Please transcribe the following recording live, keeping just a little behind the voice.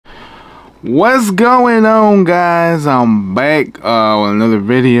What's going on, guys? I'm back with another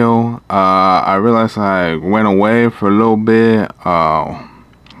video. I realized I went away for a little bit.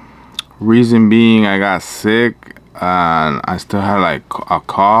 Reason being, I got sick and I still had like a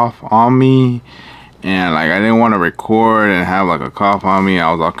cough on me, and like I didn't want to record and have like a cough on me.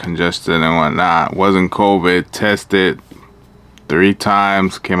 I was all congested and whatnot. Wasn't COVID. Tested 3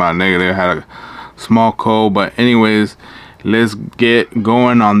 times, came out negative. Had a small cold, but anyways, let's get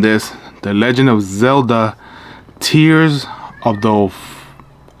going on this. The Legend of Zelda Tears of the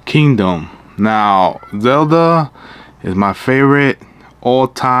Kingdom. Now, Zelda is my favorite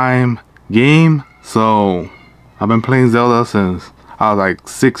all-time game. So, I've been playing Zelda since I was like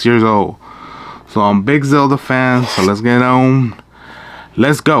 6 years old. So, I'm a big Zelda fan. So, let's get on.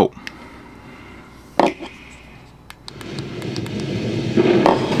 Let's go.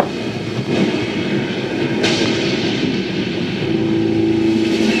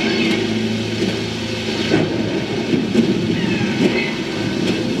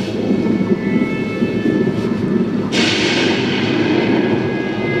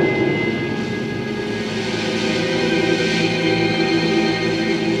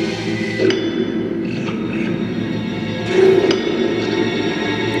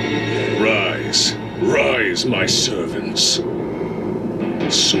 Rise, my servants.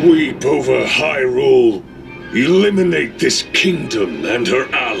 Sweep over Hyrule. Eliminate this kingdom and her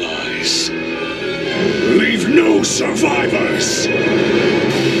allies. Leave no survivors.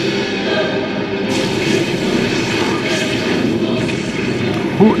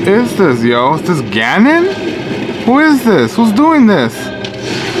 Who is this, yo? Is this Ganon? Who is this? Who's doing this?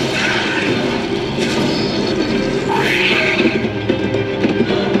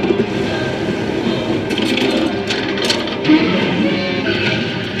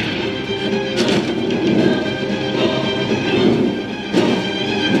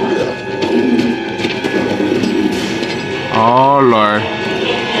 Oh, Lord.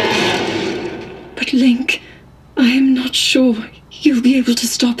 But Link, I am not sure you'll be able to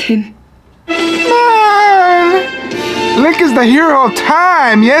stop him. Man! Link is the hero of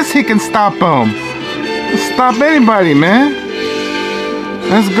time. Yes, he can stop him. Stop anybody, man.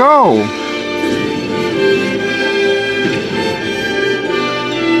 Let's go.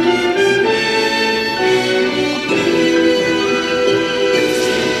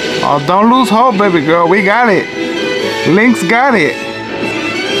 Oh, don't lose hope, baby girl. We got it. Link's got it.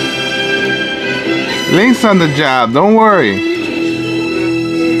 Link's on the job. Don't worry.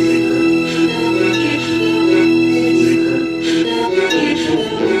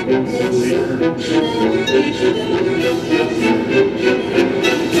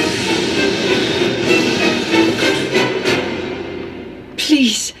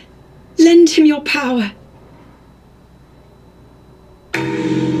 Please, lend him your power.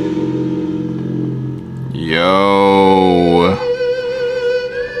 Yo.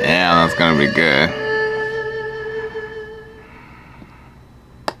 Yeah, that's gonna be good.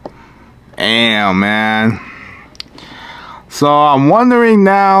 Damn, man. So I'm wondering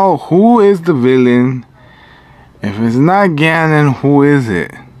now, who is the villain? If it's not Ganon, who is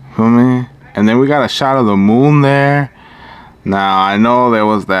it? Feel me? And then we got a shot of the moon there. Now I know there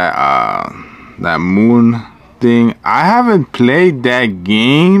was that that moon thing. I haven't played that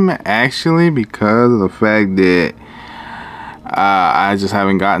game actually because of the fact that I just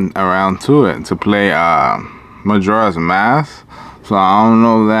haven't gotten around to it to play Majora's Mask. So I don't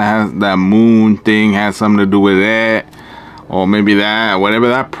know if that moon thing has something to do with that, or maybe that whatever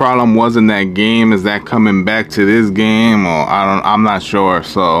that problem was in that game, is that coming back to this game, or I'm not sure.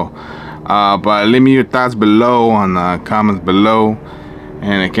 So but leave me your thoughts below on the comments below,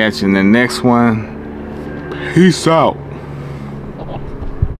 and I'll catch you in the next one. Peace out.